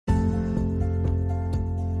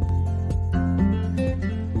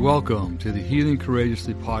Welcome to the Healing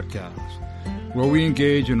Courageously podcast, where we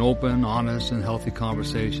engage in open, honest, and healthy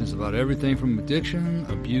conversations about everything from addiction,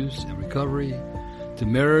 abuse, and recovery to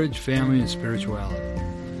marriage, family, and spirituality.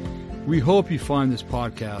 We hope you find this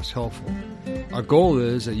podcast helpful. Our goal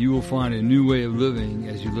is that you will find a new way of living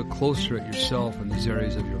as you look closer at yourself in these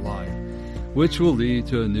areas of your life, which will lead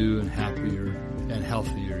to a new and happier and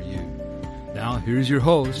healthier you. Now, here's your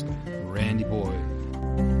host, Randy Boyd.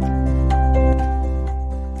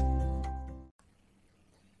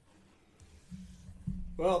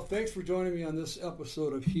 Well, thanks for joining me on this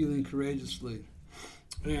episode of Healing Courageously.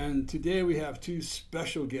 And today we have two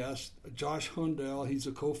special guests, Josh Hundell. He's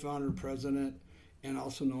the co-founder, president, and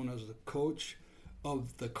also known as the coach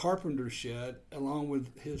of the Carpenter Shed, along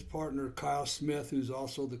with his partner, Kyle Smith, who's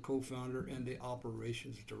also the co-founder and the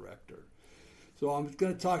operations director. So I'm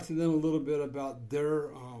going to talk to them a little bit about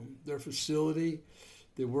their facility.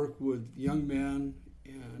 They work with young men,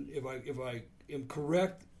 and if I am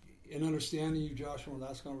correct in understanding you, Josh, from our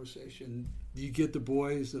last conversation, you get the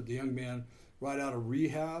boys, the young men, right out of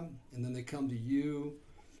rehab, and then they come to you,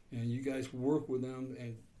 and you guys work with them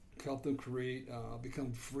and help them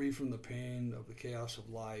become free from the pain of the chaos of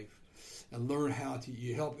life, and learn how to.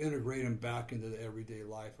 You help integrate them back into the everyday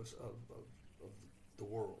life of the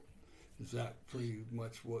world. Is that pretty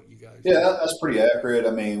much what you guys do? Yeah, that's pretty accurate.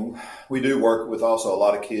 I mean, we do work with also a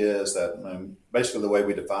lot of kids that, basically the way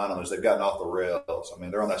we define them is they've gotten off the rails. I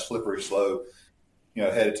mean, they're on that slippery slope,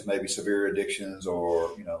 headed to maybe severe addictions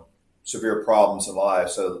or, severe problems in life.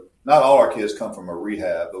 So not all our kids come from a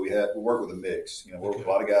rehab, but we work with a mix. We work with a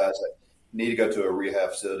lot of guys that need to go to a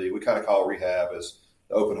rehab facility. We kind of call rehab as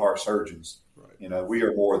the open heart surgeons. Right. We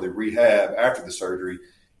are more the rehab after the surgery,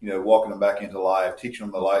 walking them back into life, teaching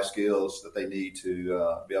them the life skills that they need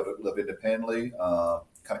to be able to live independently,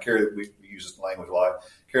 we use this language a lot,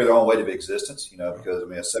 carry their own weight of existence, because,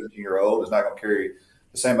 a 17-year-old is not going to carry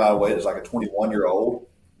the same amount of weight as like a 21-year-old.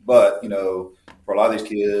 But, for a lot of these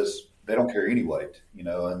kids, they don't carry any weight,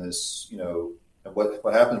 and this,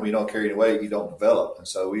 what happens when you don't carry any weight, you don't develop. And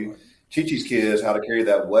so we teach these kids how to carry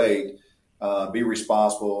that weight, be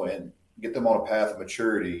responsible, and get them on a path of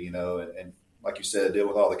maturity, and like you said, deal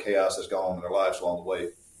with all the chaos that's gone on in their lives along the way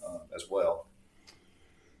as well.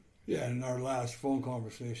 Yeah, in our last phone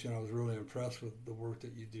conversation, I was really impressed with the work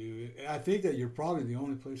that you do. I think that you're probably the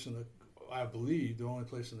only place the only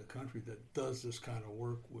place in the country that does this kind of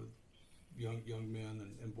work with young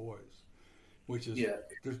men and boys, which is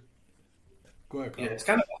Go ahead, Carl. Yeah, it's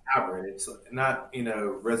kind of a hybrid. It's not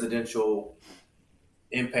residential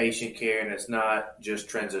inpatient care, and it's not just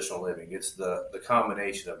transitional living. It's the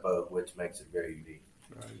combination of both, which makes it very unique.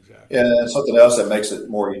 Right, exactly. Yeah, and something else that makes it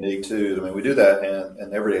more unique too. We do that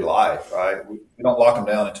in everyday life, right? We don't lock them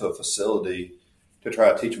down into a facility to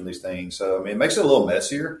try to teach them these things. So it makes it a little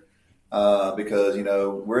messier because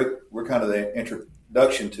we're kind of the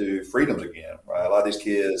introduction to freedoms again, right? A lot of these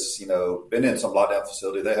kids, been in some lockdown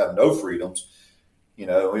facility, they have no freedoms. We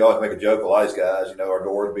always make a joke. A lot of these guys, our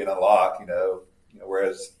doors being unlocked,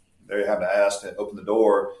 whereas they're having to ask to open the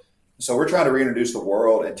door. So we're trying to reintroduce the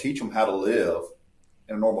world and teach them how to live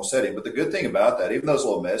in a normal setting. But the good thing about that, even though it's a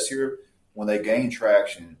little messier, when they gain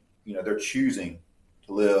traction, they're choosing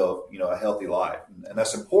to live, a healthy life. And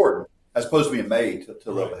that's important as opposed to being made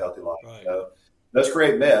to live a healthy life. Right. Does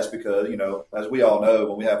create mess because, as we all know,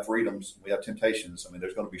 when we have freedoms, we have temptations.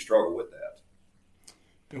 There's going to be struggle with that.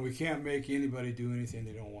 And we can't make anybody do anything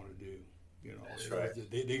they don't want to do. That's right.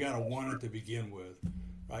 They got to want it to begin with,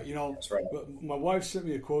 right? That's right. But my wife sent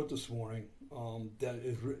me a quote this morning that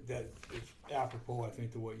is apropos, I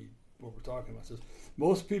think, to what we're talking about. It says,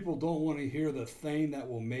 most people don't want to hear the thing that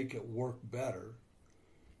will make it work better.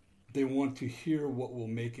 They want to hear what will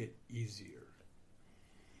make it easier.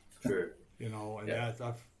 True. That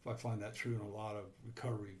I find that true in a lot of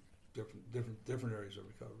recovery, different areas of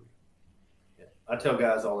recovery. Yeah. I tell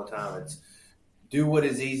guys all the time, it's do what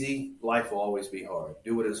is easy, life will always be hard.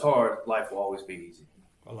 Do what is hard, life will always be easy.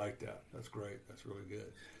 I like that. That's great. That's really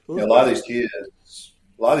good. So a lot of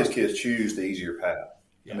these kids choose the easier path.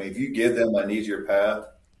 Yeah. If you give them an easier path,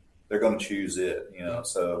 they're going to choose it. Yeah.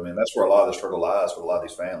 So that's where a lot of the struggle lies with a lot of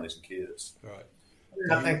these families and kids. Right.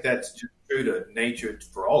 I think that's just true to nature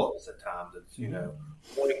for all of us at times. It's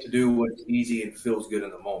wanting to do what's easy and feels good in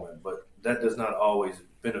the moment, but that does not always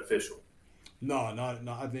beneficial. No.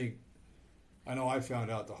 I know I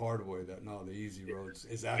found out the hard way that the easy road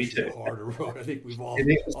is actually the harder road. I think we've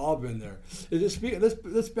all been there.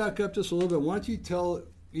 Let's back up just a little bit. Why don't you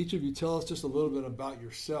each of you tell us just a little bit about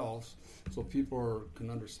yourselves so people can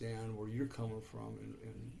understand where you're coming from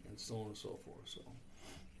and so on and so forth. So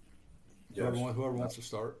whoever wants to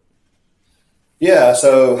start. Yeah.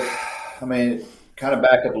 So, I mean, kind of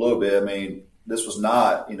back up a little bit. I mean, this was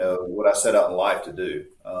not, what I set out in life to do.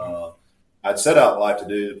 I'd set out in life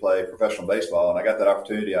to play professional baseball, and I got that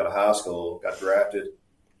opportunity out of high school. Got drafted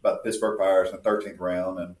by the Pittsburgh Pirates in the 13th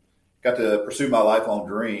round, and got to pursue my lifelong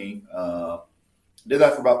dream. Did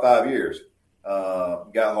that for about 5 years.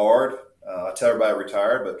 Got hard. I tell everybody I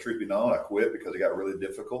retired, but truth be known, I quit because it got really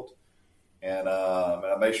difficult. And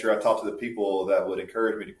I made sure I talked to the people that would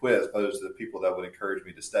encourage me to quit as opposed to the people that would encourage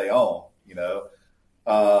me to stay on.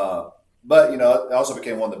 But, it also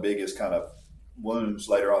became one of the biggest kind of wounds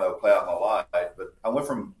later on that would play out in my life. But I went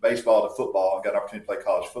from baseball to football and got an opportunity to play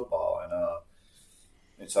college football.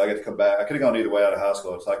 And so I got to come back. I could have gone either way out of high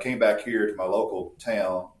school. So I came back here to my local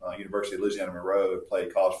town, University of Louisiana Monroe,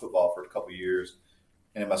 played college football for a couple of years.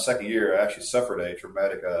 And in my second year, I actually suffered a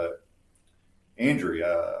traumatic injury,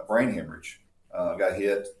 brain hemorrhage. Got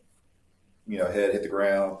hit, head hit the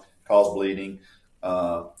ground, caused bleeding.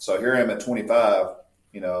 So here I am at 25,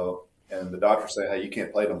 and the doctor said, hey, you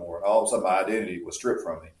can't play no more. And all of a sudden, my identity was stripped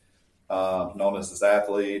from me. Known as this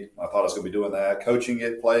athlete. I thought I was going to be doing that, coaching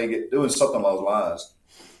it, playing it, doing something along those lines.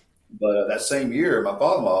 But that same year, my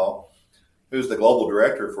father-in-law, who's the global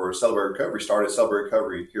director for Celebrate Recovery, started Celebrate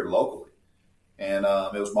Recovery here locally. And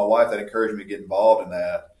it was my wife that encouraged me to get involved in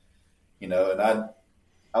that. And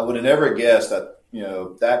I would have never guessed that,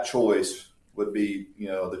 that choice would be,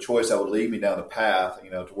 the choice that would lead me down the path,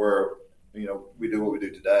 to where, we do what we do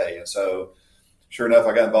today. And so, sure enough,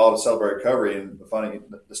 I got involved in Celebrate Recovery, and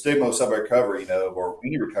the stigma of Celebrate Recovery, or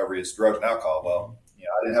any recovery, is drugs and alcohol. Well,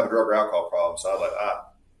 I didn't have a drug or alcohol problem, so I was like,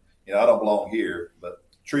 I don't belong here. But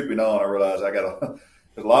truth be known, I realized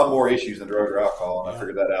there's a lot more issues than drugs or alcohol, and I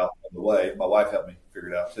figured that out on the way. My wife helped me figure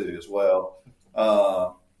it out too, as well.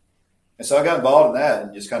 And so I got involved in that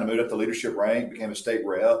and just kind of moved up the leadership rank, became a state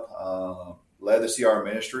rep, led the CR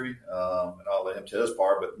ministry, and I'll let him tell his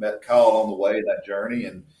part, but met Kyle on the way, that journey.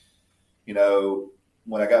 And,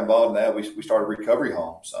 when I got involved in that, we started recovery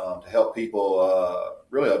homes to help people,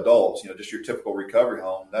 really adults, just your typical recovery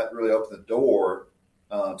home. That really opened the door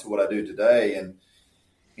to what I do today. And,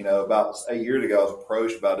 about 8 years ago, I was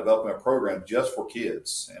approached about developing a program just for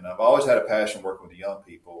kids. And I've always had a passion working with the young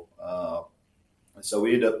people. And so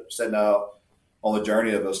we ended up setting out on the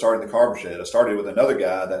journey of starting the Carbon Shed. I started with another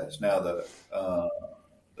guy that is now the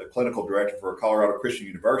clinical director for Colorado Christian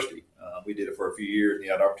University. We did it for a few years, and he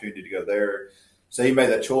had an opportunity to go there. So he made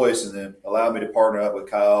that choice and then allowed me to partner up with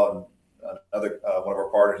Kyle and another one of our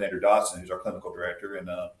partners, Andrew Dotson, who's our clinical director, and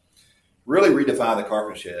really redefine the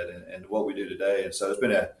Carbon Shed and what we do today. And so it's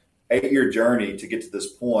been an 8-year journey to get to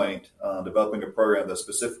this point, developing a program that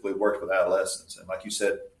specifically works with adolescents. And like you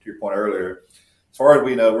said, to your point earlier, as far as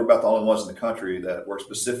we know, we're about the only ones in the country that work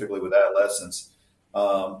specifically with adolescents,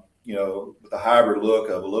 with a hybrid look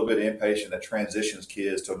of a little bit of inpatient that transitions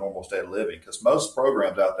kids to a normal state of living. Because most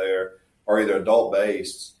programs out there are either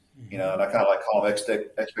adult-based, and I kind of like call them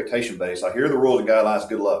expectation-based. Like, here are the rules and guidelines,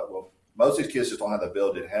 good luck. Well, most of these kids just don't have the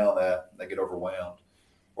ability to handle that. They get overwhelmed,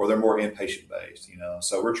 or they're more inpatient-based,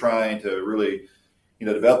 So we're trying to really,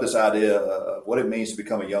 develop this idea of what it means to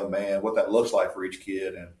become a young man, what that looks like for each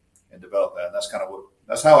kid, and develop that. And that's kind of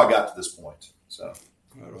that's how I got to this point. So,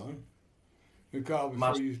 right on. And Kyle,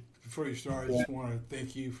 before you start, I just want to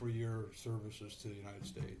thank you for your services to the United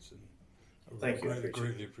States, and thank you.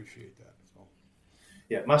 Greatly appreciate that. So.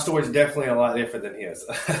 Yeah, my story is definitely a lot different than his.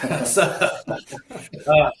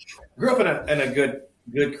 Grew up in a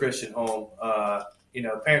good Christian home.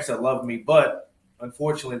 Parents that loved me, but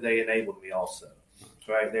unfortunately, they enabled me also.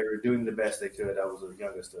 Right, they were doing the best they could. I was the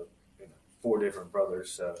youngest of 4 different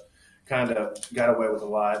brothers, so kind of got away with a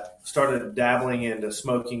lot. Started dabbling into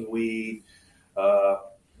smoking weed,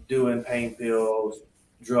 doing pain pills,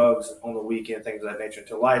 drugs on the weekend, things of that nature,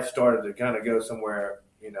 until life started to kind of go somewhere.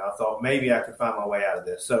 I thought maybe I could find my way out of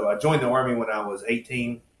this. So I joined the Army when I was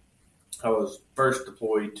 18. I was first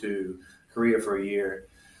deployed to Korea for a year,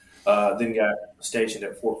 then got stationed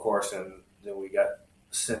at Fort Carson. Then we got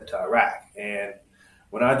sent to Iraq. And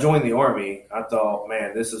when I joined the Army, I thought,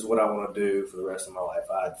 man, this is what I want to do for the rest of my life.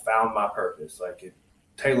 I had found my purpose. Like, it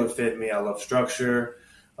tailor fit me. I love structure.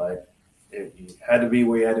 Like, you had to be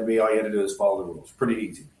where you had to be. All you had to do is follow the rules. Pretty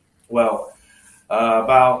easy. Well,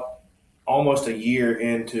 about almost a year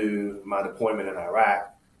into my deployment in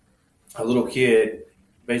Iraq, a little kid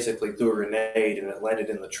basically threw a grenade and it landed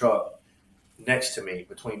in the truck next to me,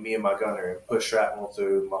 between me and my gunner, and pushed shrapnel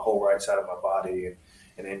through my whole right side of my body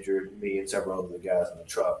and injured me and several other guys in the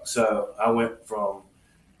truck. So I went from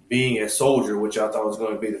being a soldier, which I thought was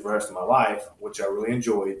going to be the rest of my life, which I really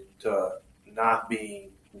enjoyed, to not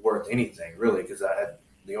being worth anything, really, because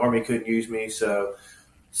the Army couldn't use me. So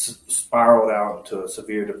spiraled out into a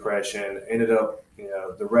severe depression. Ended up,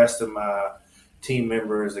 the rest of my team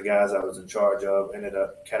members, the guys I was in charge of, ended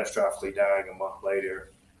up catastrophically dying a month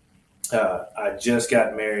later. I just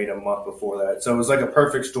got married a month before that. So it was like a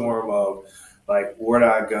perfect storm of like, where do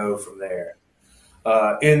I go from there?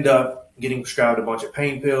 End up getting prescribed a bunch of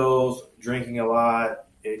pain pills, drinking a lot.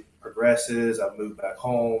 It progresses. I moved back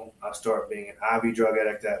home. I start being an IV drug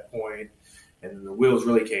addict at that point, and the wheels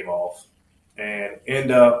really came off. And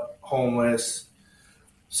end up homeless,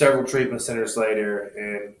 several treatment centers later,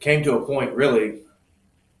 and came to a point really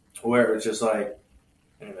where it's just like,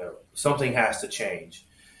 something has to change.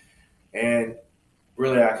 And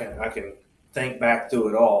really, I can think back through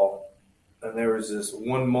it all. And there was this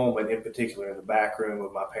one moment in particular in the back room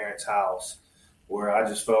of my parents' house where I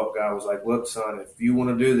just felt God was like, look, son, if you want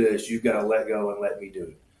to do this, you've got to let go and let me do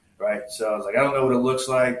it. Right. So I was like, I don't know what it looks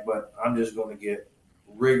like, but I'm just going to get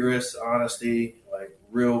rigorous honesty, like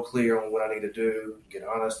real clear on what I need to do, get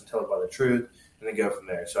honest and tell about the truth, and then go from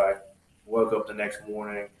there. So I woke up the next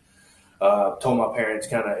morning, told my parents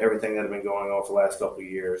kind of everything that had been going on for the last couple of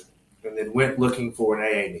years, and then went looking for an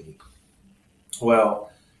AA meeting.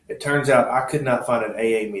 Well, it turns out I could not find an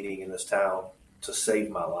AA meeting in this town to save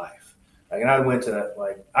my life. And I went to,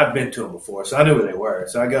 I'd been to them before, so I knew where they were.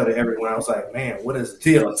 So I go to everyone. I was like, man, what is the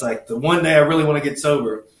deal? It's like the one day I really want to get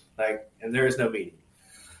sober, and there is no meeting.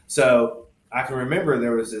 So I can remember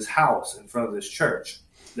there was this house in front of this church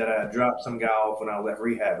that I dropped some guy off when I left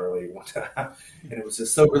rehab earlier one time, and it was a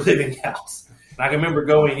sober living house. And I can remember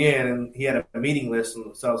going in, and he had a meeting list,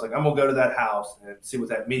 and so I was like, I'm going to go to that house and see what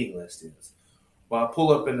that meeting list is. Well, I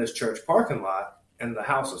pull up in this church parking lot, and the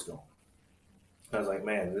house is gone. I was like,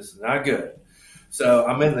 man, this is not good. So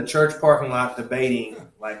I'm in the church parking lot debating,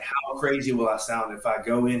 how crazy will I sound if I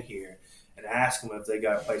go in here and ask them if they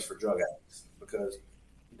got a place for drug addicts? Because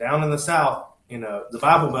down in the South, the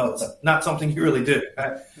Bible Belt is not something you really do.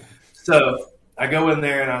 Right? So I go in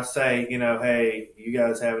there and I say, hey, you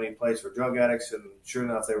guys have any place for drug addicts? And sure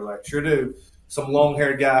enough, they were like, sure do. Some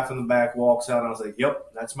long-haired guy from the back walks out, and I was like, yep,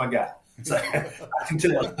 that's my guy. So I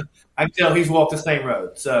can tell he's walked the same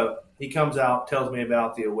road. So he comes out, tells me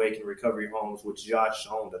about the Awaken Recovery Homes, which Josh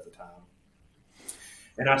owned at the time.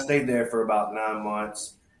 And I stayed there for about 9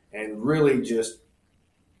 months and really just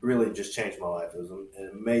changed my life. It was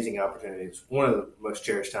an amazing opportunity. It's one of the most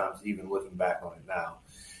cherished times, even looking back on it now.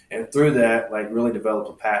 And through that, really developed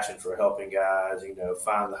a passion for helping guys,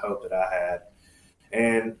 find the hope that I had.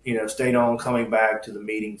 And, stayed on coming back to the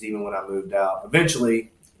meetings even when I moved out.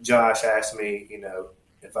 Eventually, Josh asked me,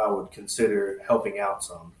 if I would consider helping out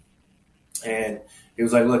some. And he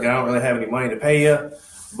was like, look, I don't really have any money to pay you,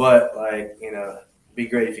 but be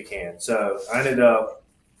great if you can. So I ended up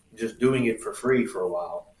just doing it for free for a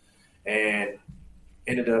while and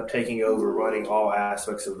ended up taking over running all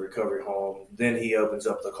aspects of the recovery home. Then he opens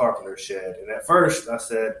up the carpenter shed. And at first I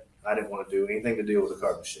said I didn't want to do anything to deal with the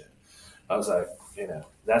carpenter shed. I was like,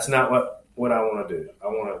 that's not what I want to do. I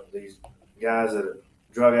want these guys that are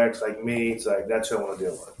drug addicts like me, it's like that's who I want to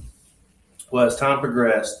deal with. Well, as time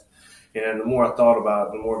progressed, and the more I thought about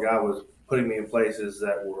it, the more God was putting me in places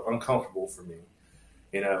that were uncomfortable for me.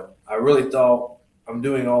 I really thought I'm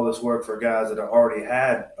doing all this work for guys that already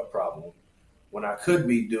had a problem when I could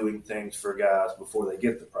be doing things for guys before they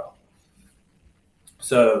get the problem.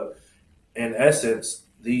 So, in essence,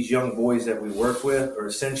 these young boys that we work with are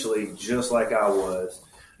essentially just like I was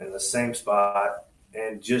in the same spot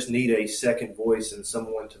and just need a second voice and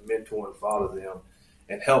someone to mentor and father them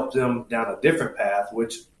and help them down a different path,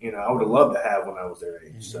 which, I would have loved to have when I was their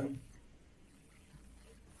age. So.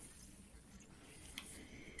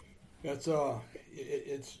 That's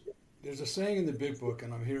there's a saying in the big book,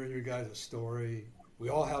 and I'm hearing your guys' story. We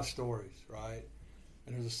all have stories, right?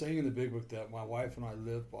 And there's a saying in the big book that my wife and I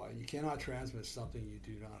live by. You cannot transmit something you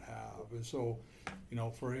do not have. And so,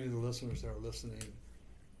 for any of the listeners that are listening,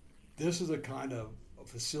 this is a kind of a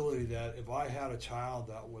facility that if I had a child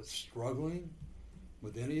that was struggling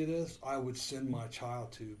with any of this, I would send my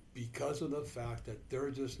child to, because of the fact that they're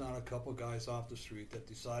just not a couple guys off the street that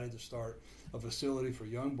decided to start a facility for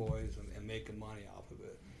young boys and making money off of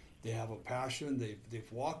it. They have a passion.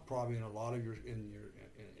 They've walked probably in a lot of your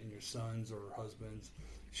sons or husbands'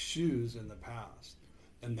 shoes in the past,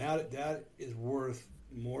 and that is worth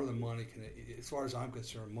more than money can. As far as I'm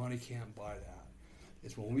concerned, money can't buy that.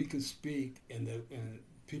 It's when we can speak and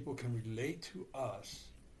people can relate to us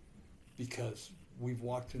because we've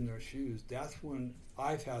walked in their shoes. That's when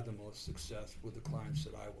I've had the most success with the clients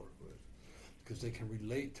that I work with, because they can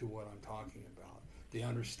relate to what I'm talking about. They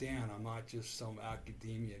understand I'm not just some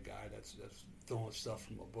academia guy that's throwing stuff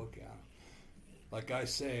from a book at them. Like I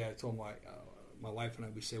say, I told my wife and I,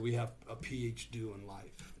 we say we have a PhD in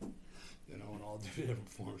life, you know, in all different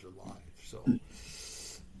forms of life.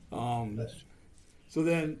 So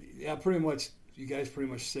then, yeah, pretty much, you guys pretty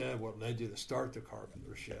much said what led you to start the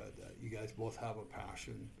Carpenter Shed, that you guys both have a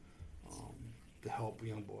passion to help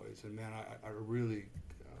young boys. And man, I really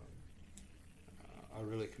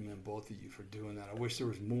commend both of you for doing that. I wish there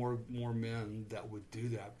was more men that would do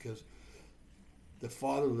that, because the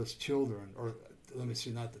fatherless children, or let me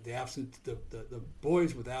say, not the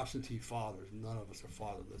boys with absentee fathers, none of us are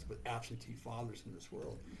fatherless, but absentee fathers in this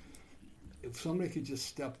world. If somebody could just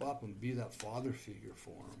step up and be that father figure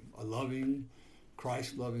for them, a loving,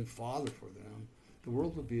 Christ-loving father for them, the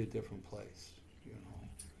world would be a different place, you know.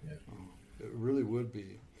 Yeah. It really would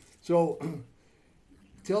be. So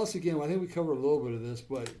tell us again, I think we covered a little bit of this,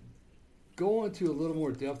 but go into a little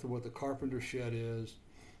more depth of what the Carpenter Shed is,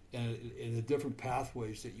 and the different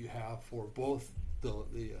pathways that you have for both the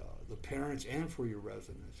parents and for your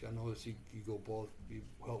residents. I notice you go both, you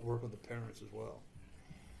help work with the parents as well.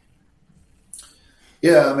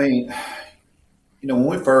 Yeah, I mean, you know,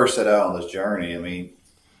 when we first set out on this journey, I mean,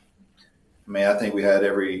 I think we had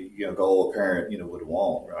every, you know, goal a parent, you know, would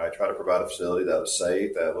want, right? Try to provide a facility that was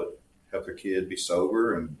safe, that would help their kid be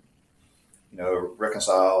sober, and, you know,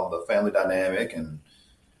 reconcile the family dynamic, and,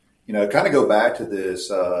 you know, kind of go back to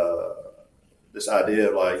this this idea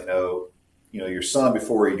of, like, you know, your son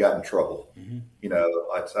before he got in trouble, you know,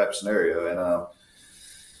 like type of scenario,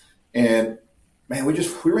 and man, we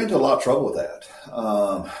ran into a lot of trouble with that,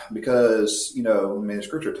 because, you know, I mean, the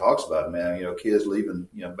scripture talks about it, man, you know, kids leaving,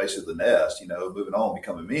 you know, basically the nest, you know, moving on,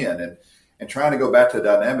 becoming men, and trying to go back to a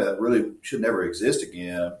dynamic that really should never exist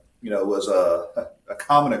again, you know, was a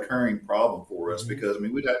common occurring problem for us, because, I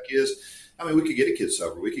mean, we'd have kids, I mean, we could get a kid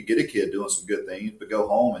sober, we could get a kid doing some good things, but go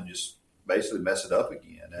home and just basically mess it up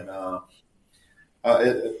again. And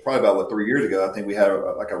probably about 3 years ago, I think we had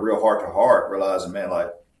a real heart to heart, realizing, man, like,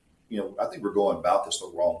 you know, I think we're going about this the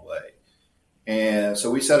wrong way. And so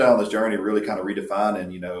we set out on this journey, really kind of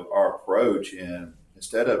redefining, you know, our approach. And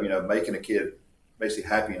instead of, you know, making a kid basically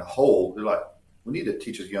happy and whole, they're like, we need to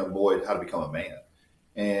teach this young boy how to become a man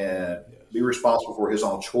and be responsible for his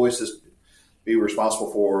own choices, be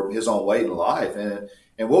responsible for his own weight in life. And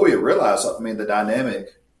what we had realized, I mean, the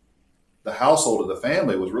dynamic, the household of the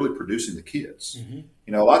family was really producing the kids.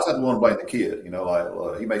 You know, a lot of times we want to blame the kid, you know, like,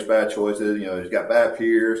 well, he makes bad choices, you know, he's got bad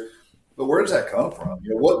peers. But where does that come from?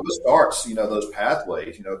 You know, what starts, you know, those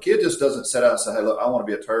pathways? You know, a kid just doesn't set out and say, hey, look, I want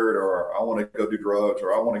to be a turd, or I want to go do drugs,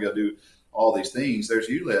 or I want to go do all these things. There's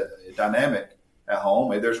usually a dynamic at home.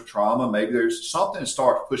 Maybe there's a trauma. Maybe there's something that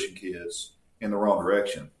starts pushing kids in the wrong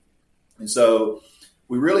direction. And so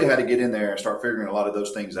we really had to get in there and start figuring a lot of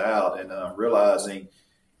those things out, and realizing,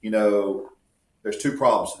 you know, there's two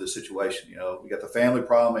problems to this situation. You know, we got the family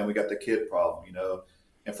problem and we got the kid problem, you know.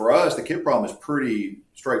 And for us, the kid problem is pretty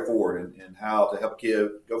straightforward in how to help a kid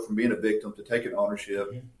go from being a victim to taking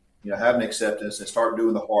ownership, you know, having acceptance and start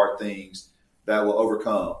doing the hard things that will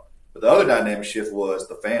overcome. But the other dynamic shift was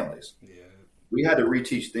the families. Yeah. We had to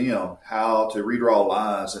reteach them how to redraw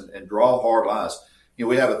lines and draw hard lines. You know,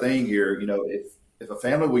 we have a thing here, you know, if a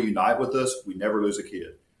family will unite with us, we never lose a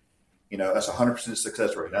kid. You know, that's 100%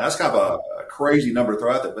 success rate. Now, that's kind of a crazy number to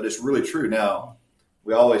throw out there, but it's really true. Now,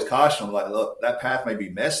 we always caution them, like, look, that path may be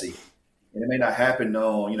messy, and it may not happen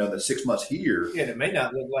on, you know, the 6 months here. Yeah, it may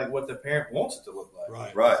not look like what the parent wants it to look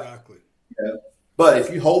Right. like. Exactly. Yeah. But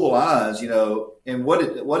if you hold the lines, you know, and what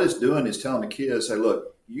it's doing is telling the kids, say,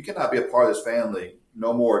 look, you cannot be a part of this family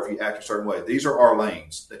no more if you act a certain way. These are our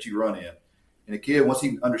lanes that you run in. And the kid, once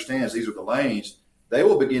he understands these are the lanes, they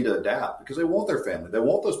will begin to adapt because they want their family. They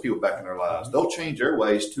want those people back in their lives. They'll change their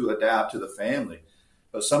ways to adapt to the family.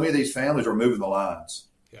 But some of these families are moving the lines.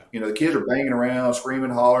 Yeah. You know, the kids are banging around,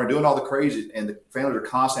 screaming, hollering, doing all the crazy, and the families are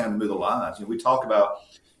constantly having to move the lines. You know, we talk about,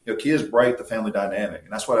 you know, kids break the family dynamic.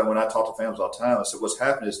 And that's what when I talk to families all the time, I said, what's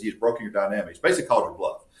happened is you've broken your dynamics. Basically called your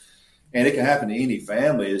bluff. And it can happen to any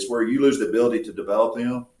family. It's where you lose the ability to develop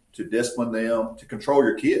them, to discipline them, to control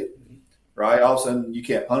your kid. Right? All of a sudden, you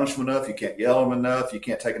can't punish them enough. You can't yell at them enough. You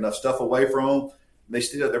can't take enough stuff away from them.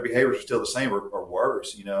 Their behaviors are still the same or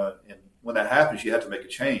worse, you know. And when that happens, you have to make a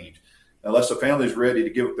change. Unless the family is ready to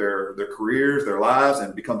give up their careers, their lives,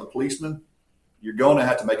 and become the policeman, you're going to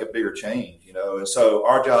have to make a bigger change, you know. And so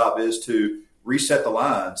our job is to reset the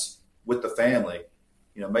lines with the family,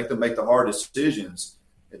 you know, make them make the hard decisions,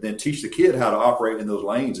 and then teach the kid how to operate in those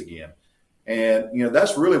lanes again. And, you know,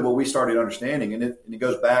 that's really what we started understanding. And it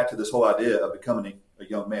goes back to this whole idea of becoming a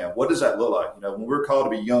young man. What does that look like? You know, when we're called to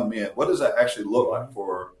be young men, what does that actually look like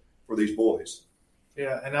for these boys?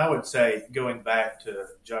 Yeah, and I would say, going back to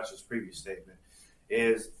Josh's previous statement,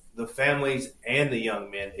 is the families and the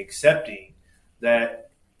young men accepting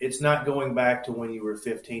that it's not going back to when you were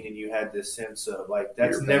 15 and you had this sense of like,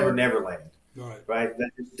 that's Neverland, right?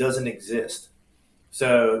 That just doesn't exist.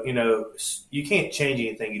 So, you can't change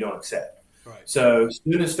anything you don't accept. Right. So as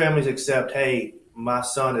soon as families accept, hey, my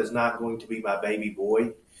son is not going to be my baby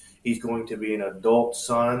boy. He's going to be an adult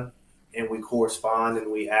son, and we correspond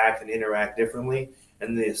and we act and interact differently.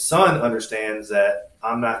 And the son understands that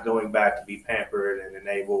I'm not going back to be pampered and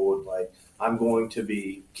enabled. Like, I'm going to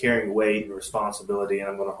be carrying weight and responsibility, and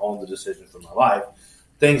I'm going to own the decisions for my life.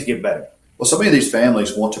 Things get better. Well, so many of these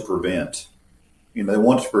families want to prevent. They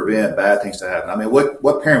want to prevent bad things to happen. I mean,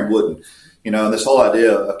 what parent wouldn't? This whole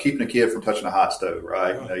idea of keeping a kid from touching a hot stove,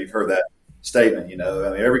 right? You've heard that statement.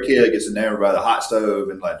 Every kid gets enamored by the hot stove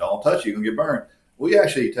and like, don't touch it, you're gonna get burned. We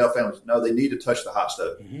actually tell families, no, they need to touch the hot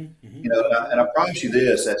stove. And I promise you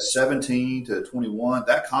this: at 17 to 21,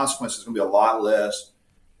 that consequence is going to be a lot less,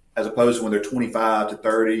 as opposed to when they're 25 to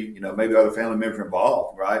 30. Maybe other family members are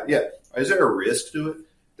involved, right? Yeah, is there a risk to it?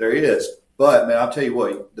 There is, but man, I'll tell you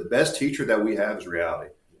what: the best teacher that we have is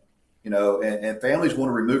reality. And families want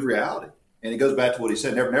to remove reality. And it goes back to what he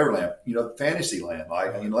said, Neverland, fantasy land.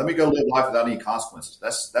 Like, let me go live life without any consequences.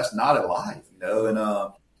 That's not a life,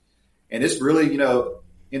 and it's really, and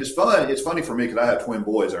it's fun. It's funny for me because I have twin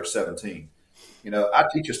boys that are 17. I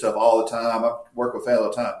teach you stuff all the time. I work with family all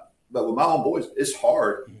the time. But with my own boys, it's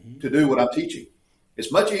hard to do what I'm teaching.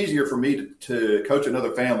 It's much easier for me to coach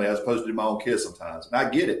another family as opposed to do my own kids sometimes. And I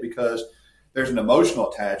get it because there's an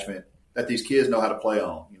emotional attachment that these kids know how to play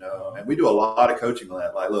on, and we do a lot of coaching on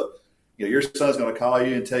that. Like, look, your son's going to call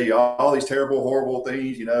you and tell you all these terrible, horrible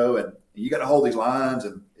things, and you got to hold these lines.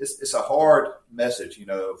 And it's a hard message,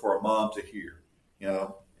 for a mom to hear.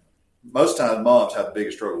 Most times moms have the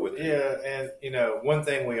biggest struggle with it. Yeah, and, one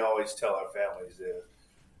thing we always tell our families is,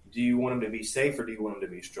 do you want them to be safe or do you want them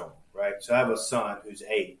to be strong, right? So I have a son who's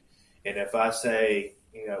 8, and if I say,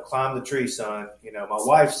 climb the tree, son, my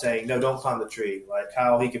wife's saying, no, don't climb the tree. Like,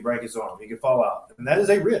 how he could break his arm, he could fall out. And that is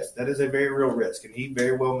a risk. That is a very real risk, and he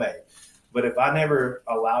very well may. But if I never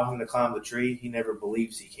allow him to climb the tree, he never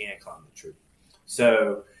believes he can climb the tree.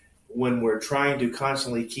 So when we're trying to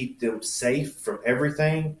constantly keep them safe from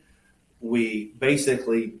everything, we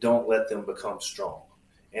basically don't let them become strong.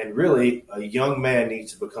 And really, a young man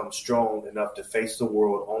needs to become strong enough to face the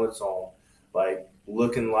world on its own, like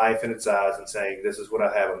looking life in its eyes and saying, this is what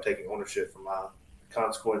I have. I'm taking ownership for my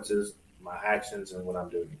consequences, my actions, and what I'm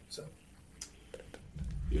doing. So.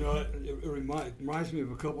 It reminds me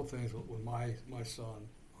of a couple things with my son,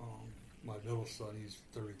 my middle son. He's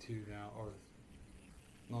 32 now, or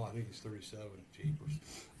no, I think he's 37. Jeepers.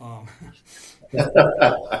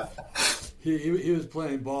 He was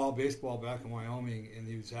playing baseball back in Wyoming, and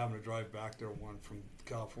he was having to drive back there from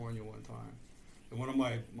California one time. And one of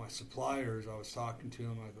my suppliers, I was talking to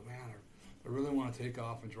him. I go, man, I really want to take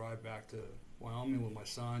off and drive back to Wyoming with my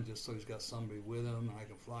son, just so he's got somebody with him and I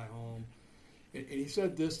can fly home. And he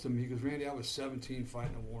said this to me, because Randy, I was 17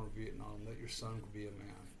 fighting a war in Vietnam. Let your son be a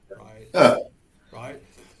man, right? Right?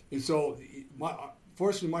 And so,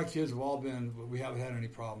 fortunately, my kids have all been. We haven't had any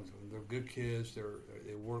problems with them. They're good kids.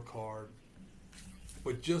 They work hard.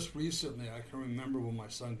 But just recently, I can remember when my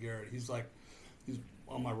son Garrett. He's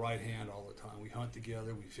on my right hand all the time. We hunt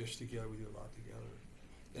together. We fish together. We do a lot together.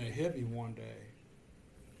 And it hit me one day,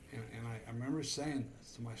 and I remember saying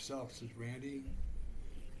this to myself. I says, Randy,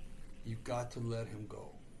 you've got to let him go.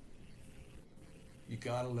 You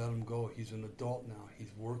got to let him go. He's an adult now. He's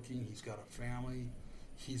working. He's got a family.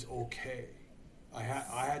 He's okay. I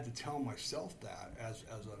had to tell myself that as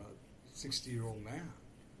a 60-year-old man,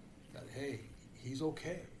 that hey, he's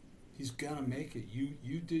okay. He's gonna make it.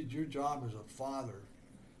 You did your job as a father.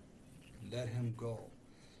 Let him go.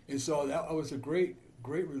 And so that was a great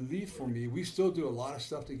relief for me. We still do a lot of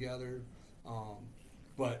stuff together.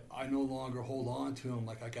 But I no longer hold on to him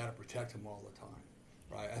like I got to protect him all the time,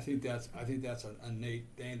 right? I think that's an innate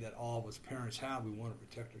thing that all of us parents have. We want to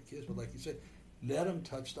protect our kids, but like you said, let them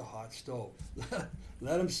touch the hot stove.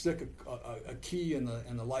 Let them stick a key in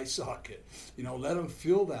the light socket. Let them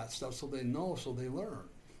feel that stuff so they know, so they learn.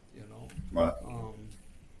 Right.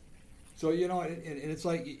 So and it's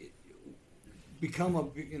like become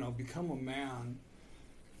a man,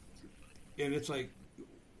 and it's like.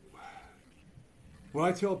 When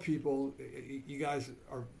I tell people, you guys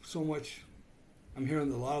are so much, I'm hearing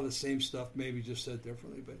a lot of the same stuff, maybe just said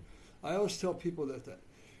differently, but I always tell people that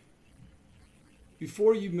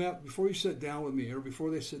before you sit down with me, or before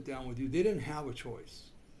they sit down with you, they didn't have a choice,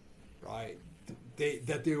 right?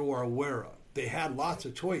 That they were aware of. They had lots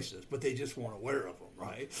of choices, but they just weren't aware of them,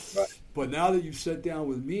 right? But now that you sit down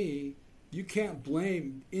with me, you can't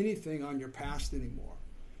blame anything on your past anymore,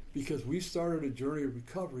 because we started a journey of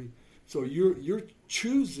recovery. So you're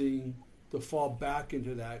choosing to fall back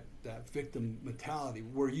into that victim mentality,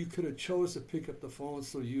 where you could have chose to pick up the phone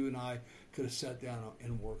so you and I could have sat down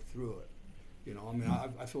and worked through it. You know, I mean,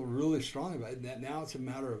 I feel really strong about it. That now it's a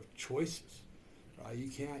matter of choices, right?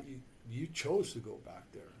 You chose to go back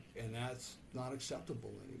there, and that's not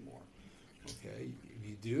acceptable anymore. Okay, if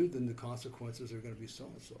you do, then the consequences are going to be so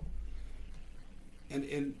and so.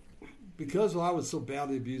 And because I was so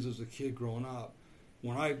badly abused as a kid growing up,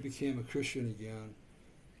 when I became a Christian again,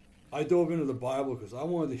 I dove into the Bible because I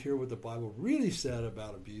wanted to hear what the Bible really said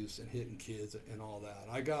about abuse and hitting kids and all that.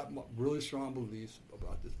 I got really strong beliefs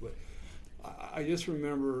about this, but I just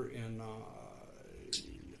remember in,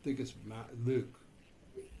 I think it's Luke,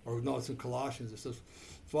 or no, it's in Colossians. It says,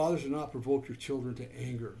 "Fathers, do not provoke your children to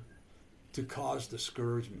anger, to cause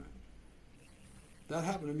discouragement." That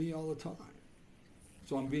happened to me all the time.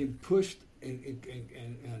 So I'm being pushed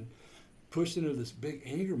and pushed into this big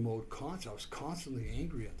anger mode constantly. I was constantly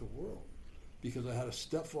angry at the world because I had a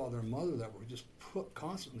stepfather and mother that were just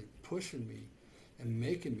constantly pushing me and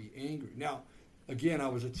making me angry. Now, again, I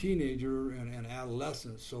was a teenager and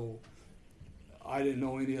adolescent, so I didn't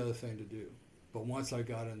know any other thing to do. But once when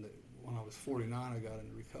I was 49, I got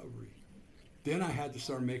into recovery. Then I had to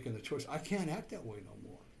start making the choice. I can't act that way no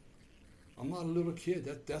more. I'm not a little kid.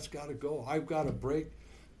 That's got to go. I've got to break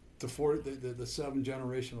the 7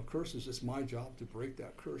 generational curses. It's my job to break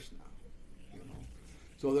that curse now. You know,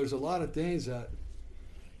 so there's a lot of things that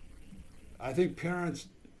I think parents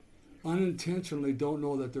unintentionally don't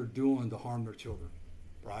know that they're doing to harm their children.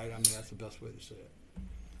 Right? I mean, that's the best way to say it.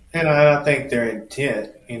 And I think their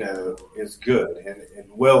intent, is good and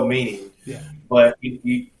well-meaning. Yeah. But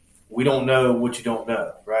we don't know what you don't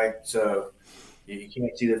know, right? So you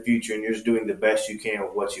can't see the future, and you're just doing the best you can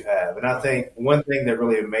with what you have. And I think one thing that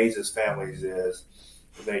really amazes families is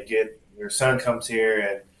your son comes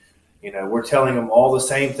here, and we're telling them all the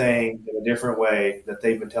same thing in a different way that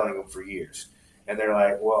they've been telling them for years. And they're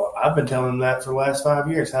like, "Well, I've been telling them that for the last 5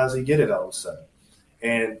 years. How does he get it all of a sudden?"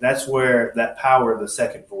 And that's where that power of the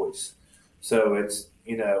second voice. So it's,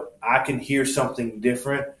 I can hear something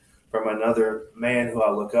different from another man who I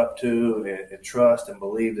look up to and trust and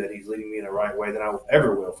believe that he's leading me in the right way than I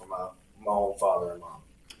ever will from my own father and mom.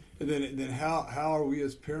 And then how are we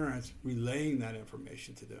as parents relaying that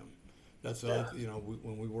information to them? That's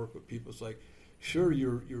when we work with people, it's like, sure,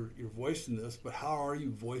 you're voicing this, but how are you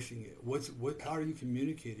voicing it? How are you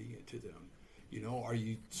communicating it to them? Are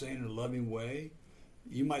you saying it in a loving way?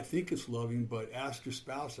 You might think it's loving, but ask your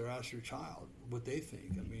spouse or ask your child what they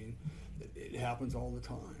think. I mean, it happens all the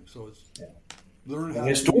time. So it's learn how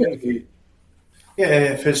to communicate. Yeah,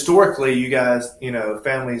 and if historically you guys,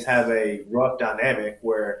 families have a rough dynamic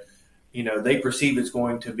where, they perceive it's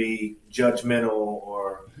going to be judgmental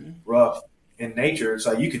or rough in nature,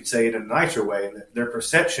 so you could say it in a nicer way. And their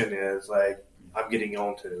perception is like, I'm getting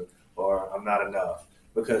on to, or I'm not enough,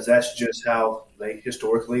 because that's just how they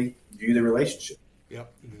historically view the relationship.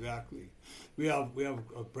 Yep, exactly. We have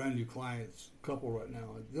a brand new couple right now.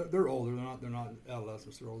 They're older. They're not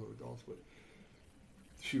adolescents. They're older adults. But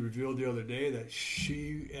she revealed the other day that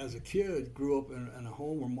she, as a kid, grew up in a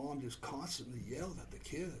home where mom just constantly yelled at the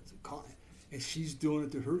kids, and she's doing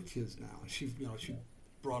it to her kids now. And she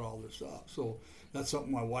brought all this up. So that's something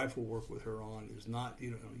my wife will work with her on. Is not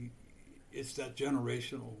it's that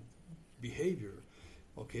generational behavior.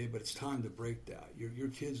 Okay, but it's time to break that. Your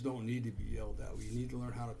kids don't need to be yelled at. You need to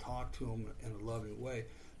learn how to talk to them in a loving way.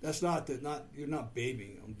 That's you're not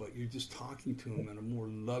babying them, but you're just talking to them in a more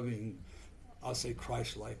loving, I'll say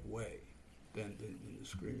Christ-like way than the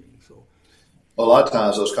screaming. So, a lot of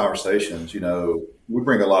times those conversations, we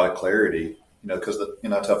bring a lot of clarity, because I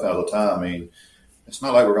tell them all the time. I mean, it's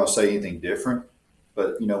not like we're going to say anything different,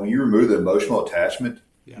 but when you remove the emotional attachment,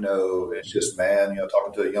 it's just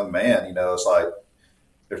talking to a young man, it's like.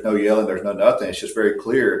 There's no yelling. There's no nothing. It's just very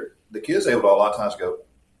clear. The kid's able to a lot of times go,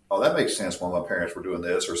 "Oh, that makes sense when my parents were doing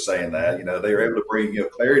this or saying that." They were able to bring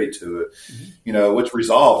clarity to it, which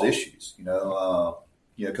resolves issues.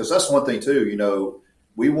 Because that's one thing too.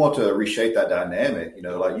 We want to reshape that dynamic.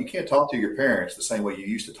 Like you can't talk to your parents the same way you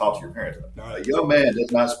used to talk to your parents. Right. A young man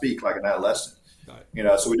does not speak like an adolescent.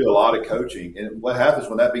 Right. So we do a lot of coaching, and what happens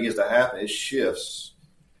when that begins to happen? It shifts,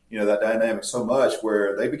 that dynamic so much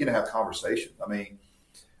where they begin to have conversations. I mean.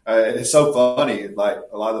 It's so funny. Like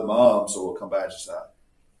a lot of the moms will come back and say,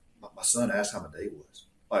 "My son asked how my day was."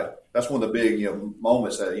 Like that's one of the big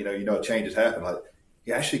moments that changes happen. Like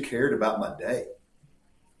he actually cared about my day,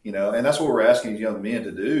 and that's what we're asking young men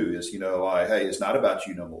to do is like, hey, it's not about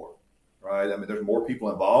you no more. right? I mean, there's more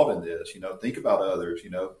people involved in this. Think about others.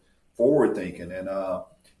 Forward thinking, and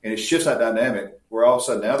it shifts that dynamic where all of a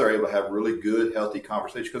sudden now they're able to have really good, healthy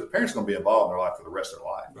conversations because the parents are going to be involved in their life for the rest of their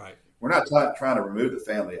life. Right. We're not trying to remove the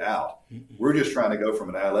family out. Mm-mm. We're just trying to go from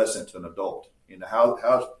an adolescent to an adult.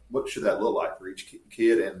 What should that look like for each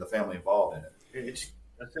kid and the family involved in it? It's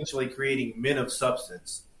essentially creating men of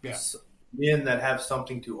substance, Yeah. Men that have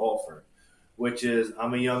something to offer, which is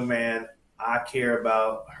I'm a young man. I care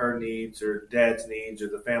about her needs or dad's needs or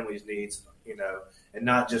the family's needs, and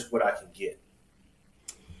not just what I can get.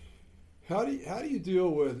 How do you deal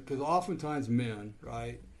with, because oftentimes men,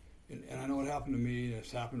 right, and I know it happened to me, and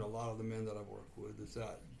it's happened to a lot of the men that I've worked with, is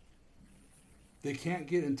that they can't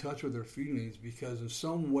get in touch with their feelings because in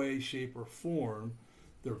some way, shape, or form,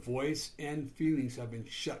 their voice and feelings have been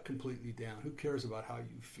shut completely down. Who cares about how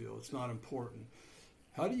you feel? It's not important.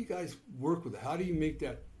 How do you guys work with it? How do you make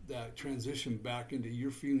that transition back into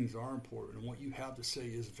your feelings are important and what you have to say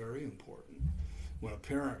is very important? When a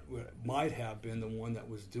parent might have been the one that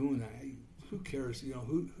was doing that, hey, who cares?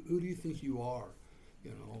 Who do you think you are?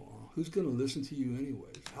 Who's going to listen to you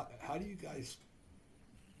anyways? How do you guys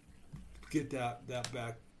get that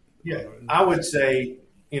back? Yeah, I would say,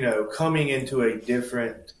 coming into a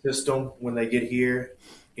different system when they get here,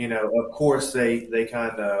 of course they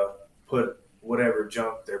kind of put whatever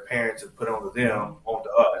junk their parents have put onto them onto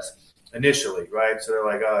us initially, right? So they're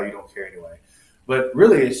like, oh, you don't care anyway. But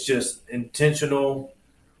really, it's just intentional,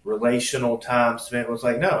 relational time spent. It was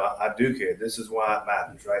like, no, I do care. This is why it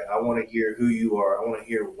matters, right? I want to hear who you are. I want to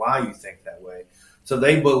hear why you think that way. So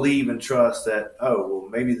they believe and trust that, oh, well,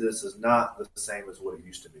 maybe this is not the same as what it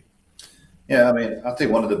used to be. Yeah, I mean, I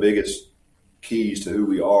think one of the biggest keys to who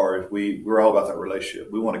we are is we're all about that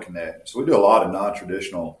relationship. We want to connect. So we do a lot of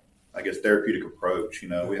non-traditional, I guess, therapeutic approach.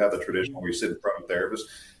 We have the traditional where you sit in front of a therapist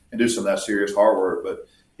and do some of that serious hard work. But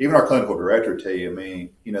even our clinical director tell you,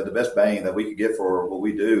 the best bang that we could get for what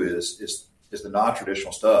we do is the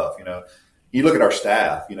non-traditional stuff. You look at our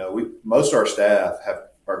staff. Most of our staff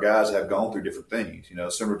our guys have gone through different things.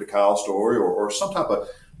 Similar to Kyle's story or some type of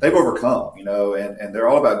they've overcome. And they're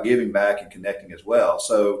all about giving back and connecting as well.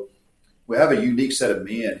 So we have a unique set of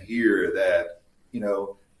men here that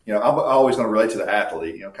I'm always going to relate to the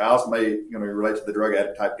athlete. Kyle's going to relate to the drug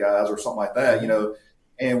addict type guys or something like that.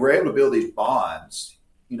 And we're able to build these bonds.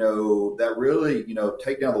 That really,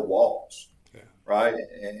 take down the walls, right?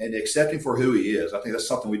 And accept him for who he is. I think that's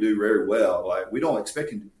something we do very well. Like, we don't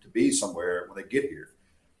expect him to be somewhere when they get here.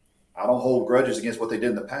 I don't hold grudges against what they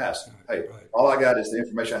did in the past. Hey, all I got is the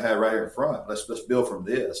information I have right here in front. Let's build from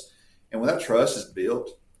this. And when that trust is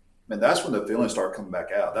built, that's when the feelings start coming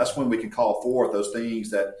back out. That's when we can call forth those things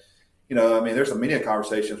that, there's many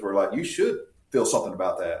conversations where like, you should feel something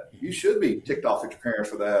about that. You should be ticked off at your parents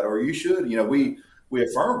for that, or you should, we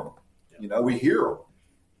affirm them, we hear them.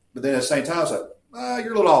 But then at the same time, it's like,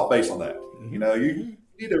 you're a little off base on that. You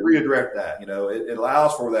need to redirect that. It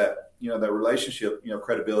allows for that, that relationship,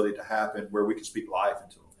 credibility to happen where we can speak life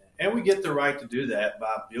into them. And we get the right to do that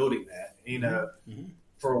by building that.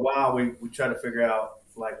 For a while, we try to figure out,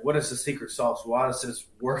 like, what is the secret sauce? Why is this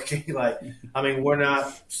working? We're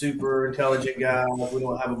not super intelligent guys. We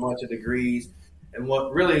don't have a bunch of degrees. And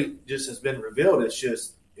what really just has been revealed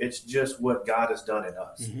is it's just what God has done in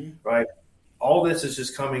us, right? All this is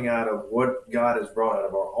just coming out of what God has brought out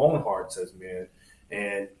of our own hearts as men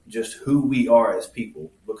and just who we are as people,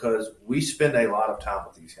 because we spend a lot of time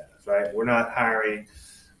with these guys, right? We're not hiring,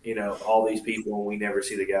 all these people and we never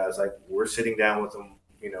see the guys. Like, we're sitting down with them,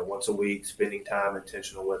 once a week, spending time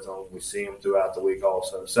intentional with them. We see them throughout the week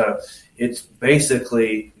also. So it's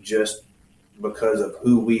basically just because of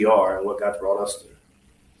who we are and what God's brought us to.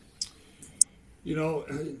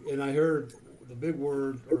 And I heard the big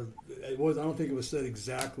word, or I don't think it was said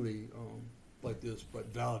exactly like this,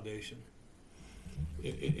 but validation.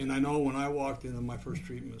 And I know when I walked into my first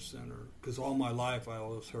treatment center, because all my life I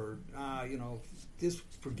always heard, just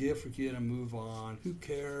forget and move on. Who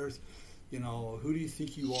cares? Who do you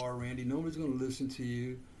think you are, Randy? Nobody's going to listen to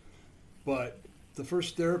you. But the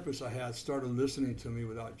first therapist I had started listening to me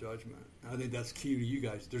without judgment. I think that's key to you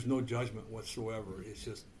guys. There's no judgment whatsoever. It's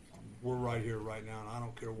just, we're right here, right now, and I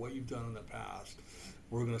don't care what you've done in the past.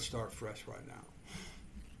 We're going to start fresh right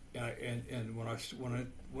now. And when I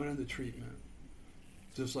went into treatment,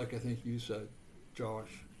 just like I think you said, Josh,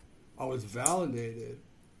 I was validated,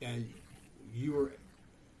 and you were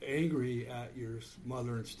angry at your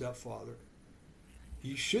mother and stepfather.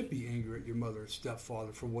 You should be angry at your mother and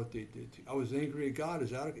stepfather for what they did to you. I was angry at God. Is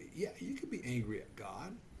that okay? Yeah, you could be angry at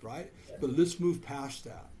God, right? But let's move past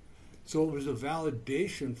that. So it was a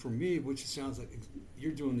validation for me, which sounds like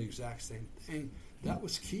you're doing the exact same thing, that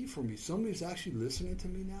was key for me. Somebody's actually listening to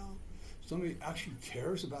me now. Somebody actually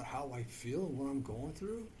cares about how I feel and what I'm going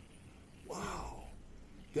through. Wow.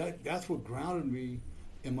 That's what grounded me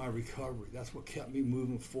in my recovery. That's what kept me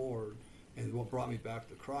moving forward, and what brought me back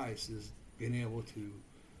to Christ is being able to,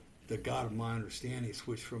 the God of my understanding,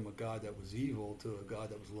 switch from a God that was evil to a God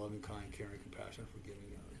that was loving, kind, caring, compassionate, forgiving.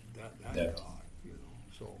 That God, you know.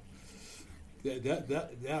 So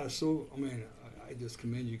that is so. I mean, I just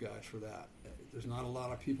commend you guys for that. There's not a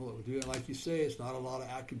lot of people that would do it. Like you say, it's not a lot of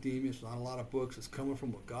academia. It's not a lot of books. It's coming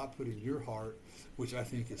from what God put in your heart, which I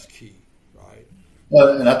think is key, right?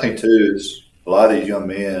 Well, and I think too is a lot of these young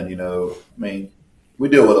men. You know, I mean, we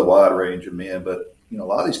deal with a wide range of men, but you know, a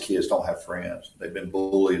lot of these kids don't have friends. They've been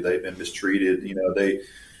bullied. They've been mistreated. You know,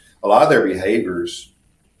 a lot of their behaviors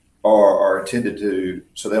are intended to,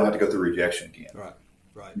 so they don't have to go through rejection again. Right.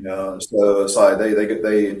 Right. You know, so it's like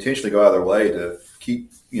they intentionally go out of their way to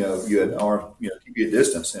keep you at arm, keep you at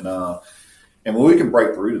distance, and when we can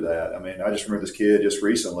break through to that, I mean, I just remember this kid just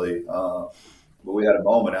recently, but we had a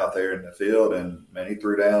moment out there in the field, and man, he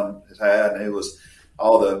threw down his hat, and it was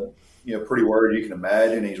all the pretty words you can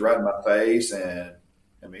imagine. He's right in my face, and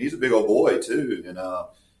I mean, he's a big old boy too, and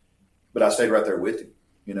but I stayed right there with him,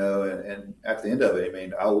 and at the end of it, I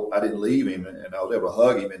mean, I didn't leave him, and I was able to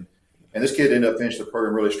hug him, and this kid ended up finishing the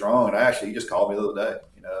program really strong. And he just called me the other day,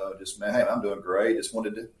 just, man, hey, I'm doing great. Just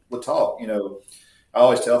wanted to talk. I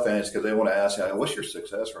always tell fans because they want to ask, what's your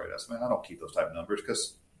success rate? I said, man, I don't keep those type of numbers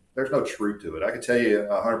because there's no truth to it. I can tell you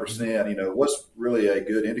 100%, what's really a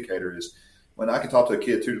good indicator is when I can talk to a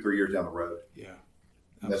kid 2 to 3 years down the road. Yeah.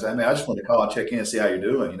 I just want to call and check in and see how you're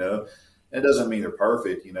doing, It doesn't mean they're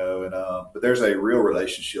perfect, but there's a real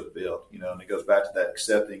relationship built, and it goes back to that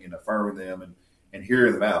accepting and affirming them and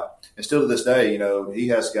hearing them out. And still to this day, he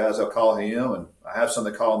has guys that call him, and I have some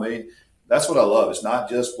that call me. That's what I love. It's not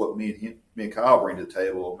just what me and Kyle bring to the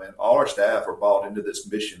table. Man, all our staff are bought into this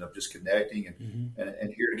mission of just connecting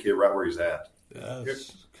and hearing the kid right where he's at.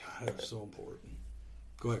 That's so important.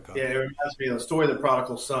 Go ahead, Kyle. Yeah, it reminds me of the story of the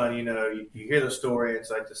prodigal son. You hear the story.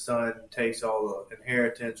 It's like the son takes all the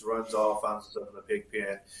inheritance, runs off, finds himself in the pig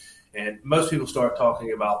pen. And most people start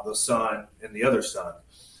talking about the son and the other son.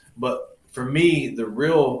 But for me, the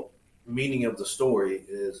real meaning of the story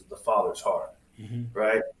is the father's heart,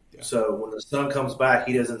 right? Yeah. So when the son comes back,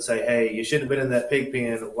 he doesn't say, hey, you shouldn't have been in that pig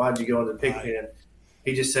pen. Why'd you go in the pig pen?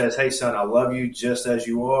 He just says, hey, son, I love you just as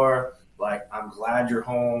you are. Like, I'm glad you're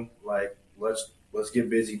home. Like, let's get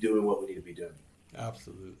busy doing what we need to be doing.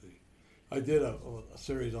 Absolutely. I did a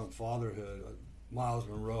series on fatherhood. Miles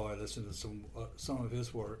Monroe, I listened to some of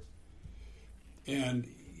his work. And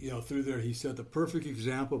through there, he said the perfect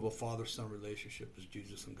example of a father-son relationship is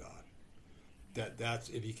Jesus and God. That's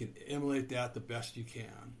if you can emulate that the best you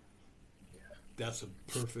can, that's a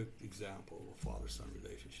perfect example of a father-son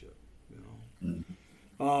relationship.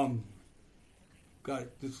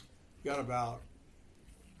 Got about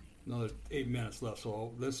another 8 minutes left,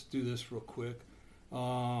 so let's do this real quick.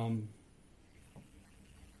 So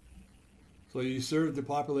you served the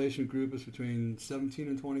population group is between 17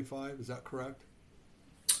 and 25. Is that correct?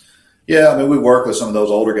 Yeah, I mean, we work with some of those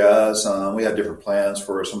older guys. We have different plans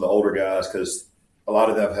for some of the older guys because a lot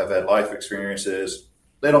of them have had life experiences.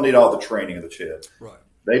 They don't need all the training of the chip. Right.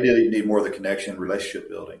 They need more of the connection, relationship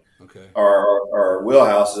building. Okay. Our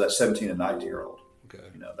wheelhouse is at 17 and 19-year-old. Okay.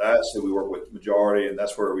 That's who we work with the majority, and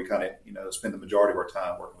that's where we kind of spend the majority of our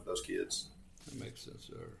time working with those kids. That makes sense,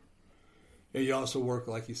 sir. And you also work,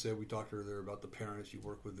 like you said, we talked earlier about the parents. You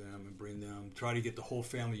work with them and bring them, try to get the whole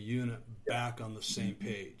family unit back on the same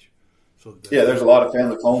page. So there's a lot of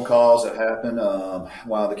family phone calls that happen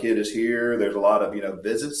while the kid is here. There's a lot of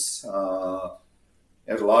visits.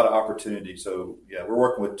 There's a lot of opportunity. So we're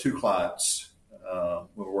working with 2 clients when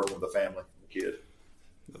we're working with the family, the kid.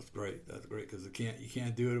 That's great. That's great because you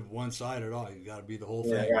can't do it of one side at all. You got to be the whole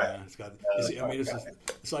thing. Right. Man.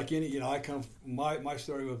 It's like any. I come from my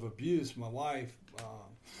story of abuse. My wife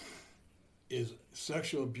is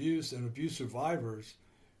sexual abuse, and abuse survivors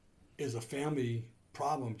is a family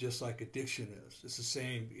problem, just like addiction is. It's the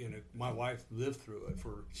same. My wife lived through it.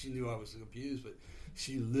 She knew I was abused, but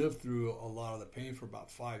she lived through a lot of the pain for about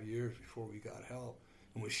 5 years before we got help.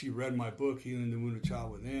 And when she read my book, Healing the Wounded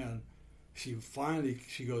Child Within, she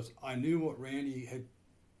goes, I knew what Randy had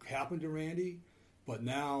happened to Randy, but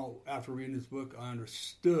now after reading his book, I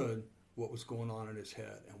understood what was going on in his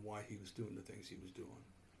head and why he was doing the things he was doing.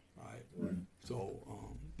 Right. Mm-hmm. So,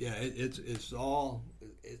 it's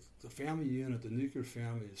the family unit, the nuclear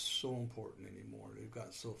family is so important anymore. They've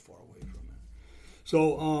gotten so far away from it.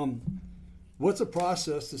 So, What's the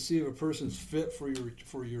process to see if a person's fit for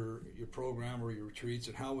your program or your retreats,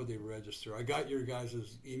 and how would they register? I got your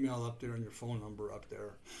guys' email up there and your phone number up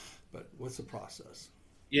there, but what's the process?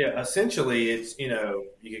 Yeah, essentially, it's you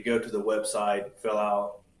could go to the website, fill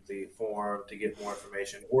out the form to get more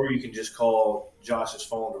information, or you can just call Josh's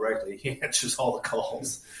phone directly. He answers all the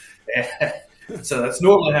calls. So that's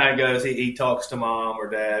normally how it goes. He talks to mom or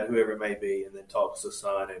dad, whoever it may be, and then talks to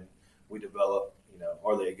son, and we develop.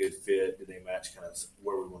 Are they a good fit? Do they match kind of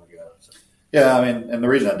where we want to go? So. Yeah, I mean, and the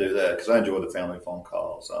reason I do that because I enjoy the family phone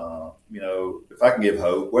calls. If I can give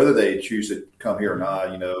hope, whether they choose to come here or not,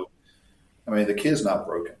 I mean, the kid's not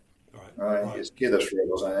broken. Right. It's a kid that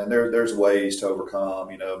struggles, and there's ways to overcome.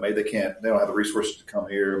 Maybe they don't have the resources to come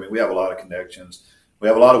here. I mean, we have a lot of connections. We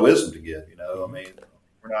have a lot of wisdom to give. I mean,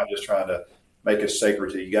 we're not just trying to make it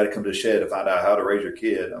sacred to you got to come to the shed to find out how to raise your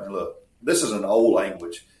kid. I mean, look, this is an old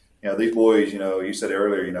language. These boys, you said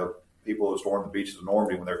earlier, people storm the beaches of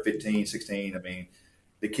Normandy when they're 15, 16. I mean,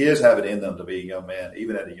 the kids have it in them to be young men,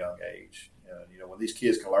 even at a young age. When these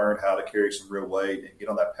kids can learn how to carry some real weight and get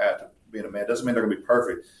on that path to being a man, doesn't mean they're going to be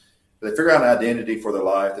perfect. But they figure out an identity for their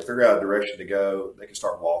life. They figure out a direction to go. They can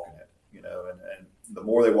start walking it, and the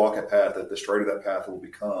more they walk that path, the straighter that path will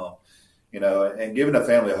become. And giving a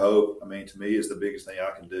family hope, I mean, to me is the biggest thing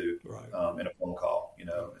I can do in a phone call.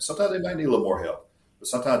 And sometimes they might need a little more help. But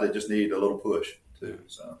sometimes they just need a little push too.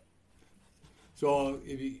 So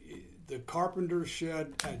the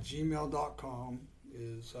carpentershed@gmail.com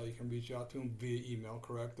is how you can reach out to them via email,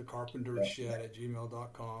 correct? The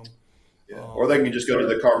carpentershed@gmail.com. Yeah. Or they can just go to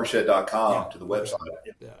the carpentershed.com to the website.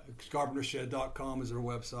 Yeah, carpentershed.com is their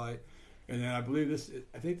website. And then I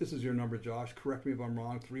think this is your number, Josh. Correct me if I'm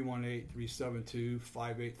wrong,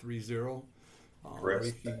 318-372-5830. Correct.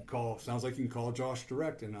 You can call. Sounds like you can call Josh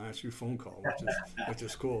direct and ask your phone call, which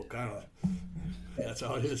is cool. Kind of, that's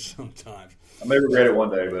how it is sometimes. I may regret it one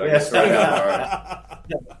day, but I guess right now,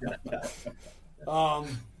 all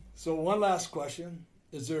right. So one last question: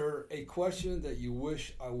 is there a question that you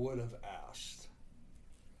wish I would have asked?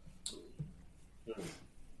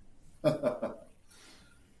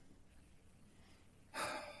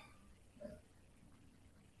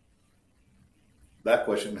 That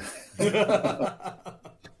question. Yeah,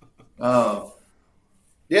 I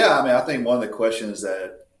mean, I think one of the questions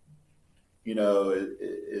that,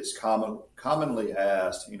 is commonly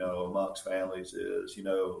asked, amongst families is,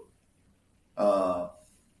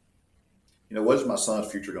 what is my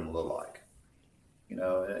son's future going to look like?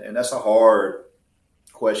 And that's a hard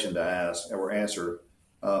question to ask or answer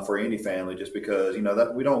for any family, just because,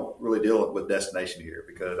 that we don't really deal with destination here,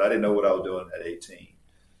 because I didn't know what I was doing at 18.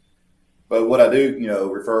 But what I do,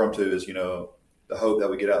 refer them to is, the hope that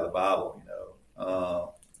we get out of the Bible,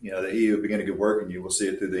 that he who began a good work in you will see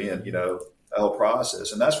it through the end, the whole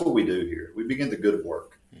process. And that's what we do here. We begin the good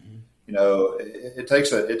work. Mm-hmm. It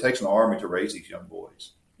takes an army to raise these young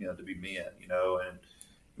boys, to be men, and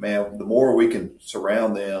man, the more we can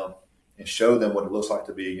surround them and show them what it looks like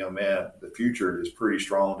to be a young man, the future is pretty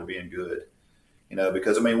strong to being good,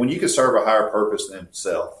 because I mean, when you can serve a higher purpose than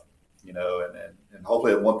self, and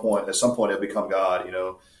hopefully at some point it'll become God,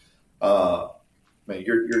 I mean,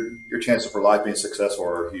 your chances for life being successful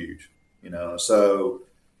are huge, so,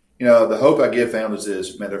 the hope I give families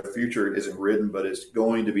is, man, their future isn't written, but it's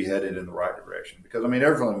going to be headed in the right direction, because I mean,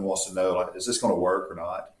 everyone wants to know, like, is this going to work or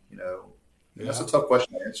not? Yeah. That's a tough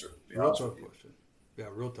question to answer. Real tough question. Yeah,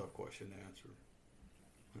 real tough question to answer.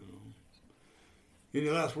 Any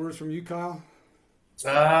last words from you, Kyle?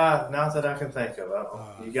 Not that I can think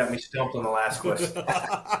of. You got me stumped on the last question.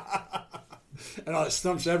 And it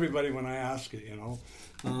stumps everybody when I ask it,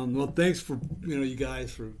 Well, thanks for, you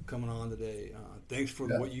guys for coming on today. Thanks for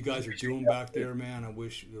what you guys are doing back there, man. I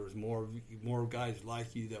wish there was more guys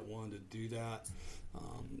like you that wanted to do that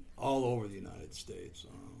all over the United States.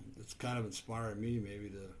 It's kind of inspired me,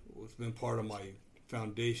 maybe it's been part of my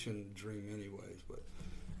foundation dream anyways, but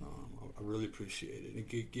I really appreciate it. And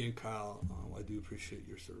again, Kyle, I do appreciate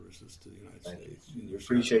your services to the United States. We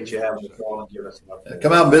appreciate you having us on and giving us an update.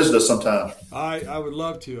 Come out and visit us sometime. I would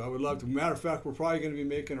love to. Matter of fact, we're probably going to be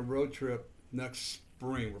making a road trip next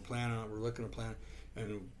spring. We're looking to plan,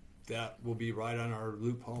 and that will be right on our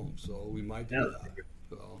loop home. So we might do that.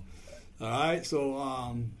 So, all right. So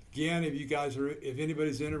again, if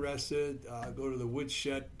anybody's interested, go to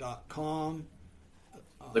thewoodshed.com.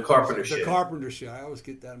 The Carpenter Shed. The Carpenter Shed. I always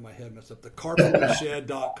get that in my head messed up. The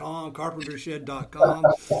carpentershed.com, carpentershed.com,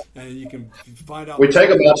 and you can find out. We take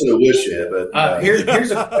them out to the woodshed, but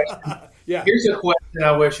here's a question. Yeah. Here's a question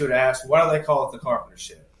I wish you would ask. Why do they call it the Carpenter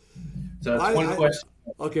Shed? So it's one question.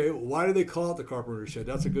 Okay, why do they call it the Carpenter Shed?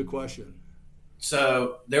 That's a good question.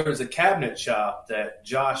 So there was a cabinet shop that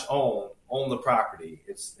Josh owned on the property.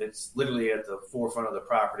 It's literally at the forefront of the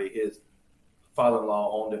property. His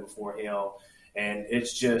father-in-law owned it before him, and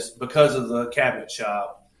it's just because of the cabinet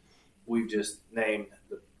shop, we've just named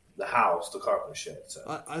the house the Carpenter Shed.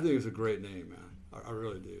 So I think it's a great name, man. I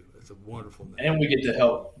really do. It's a wonderful name. and we get to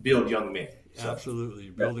help build young men. So. Absolutely.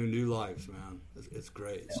 Building new lives, man. It's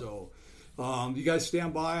great. Yeah. So you guys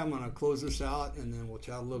stand by. I'm going to close this out, and then we'll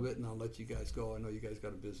chat a little bit, and I'll let you guys go. I know you guys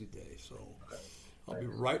got a busy day. So I'll be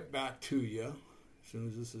right back to you as soon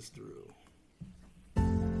as this is through.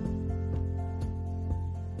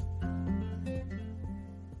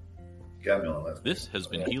 This has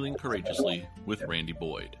been Healing Courageously with Randy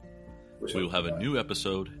Boyd. We will have a new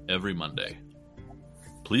episode every Monday.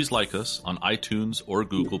 Please like us on iTunes or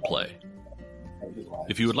Google Play.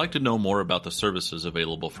 If you would like to know more about the services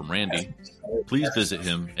available from Randy, please visit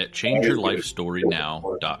him at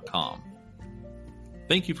changeyourlifestorynow.com.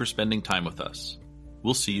 Thank you for spending time with us.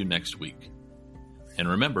 We'll see you next week. And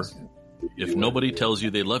remember, if nobody tells you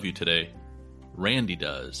they love you today, Randy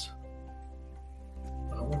does.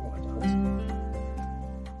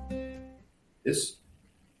 It's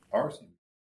ours.